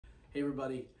Hey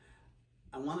everybody,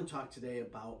 I want to talk today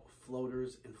about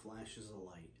floaters and flashes of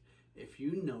light. If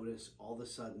you notice all of a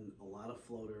sudden a lot of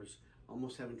floaters,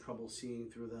 almost having trouble seeing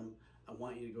through them, I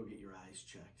want you to go get your eyes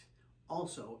checked.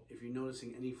 Also, if you're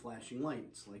noticing any flashing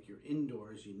lights, like you're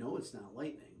indoors, you know it's not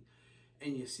lightning,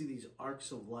 and you see these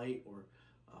arcs of light or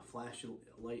a flash of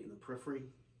light in the periphery,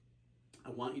 I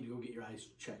want you to go get your eyes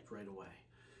checked right away.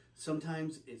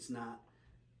 Sometimes it's not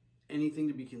anything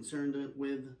to be concerned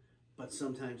with, but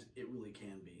sometimes it really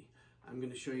can be. I'm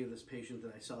going to show you this patient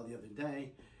that I saw the other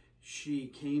day. She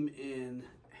came in,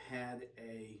 had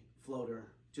a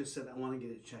floater, just said, I want to get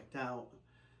it checked out.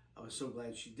 I was so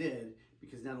glad she did,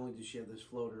 because not only did she have this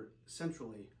floater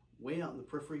centrally, way out in the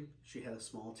periphery, she had a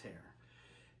small tear.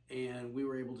 And we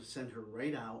were able to send her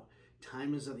right out.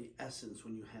 Time is of the essence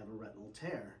when you have a retinal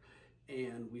tear.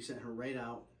 And we sent her right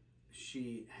out.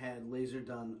 She had laser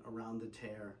done around the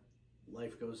tear.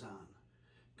 Life goes on.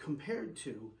 Compared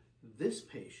to this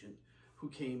patient who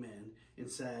came in and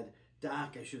said,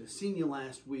 Doc, I should have seen you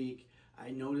last week.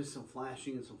 I noticed some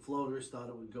flashing and some floaters, thought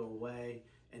it would go away,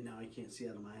 and now I can't see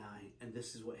out of my eye. And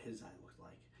this is what his eye looked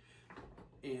like.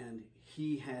 And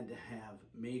he had to have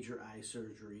major eye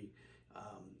surgery.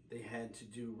 They had to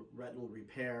do retinal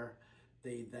repair.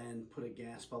 They then put a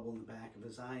gas bubble in the back of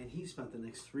his eye, and he spent the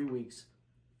next 3 weeks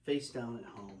face down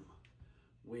at home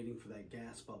waiting for that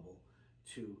gas bubble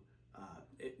to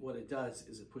what it does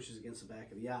is it pushes against the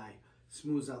back of the eye,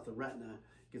 smooths out the retina,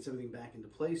 gets everything back into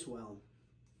place well,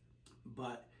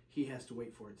 but he has to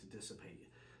wait for it to dissipate.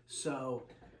 So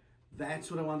that's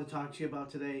what I wanted to talk to you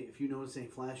about today. If you notice any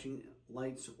flashing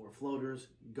lights or floaters,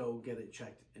 go get it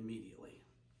checked immediately.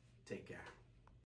 Take care.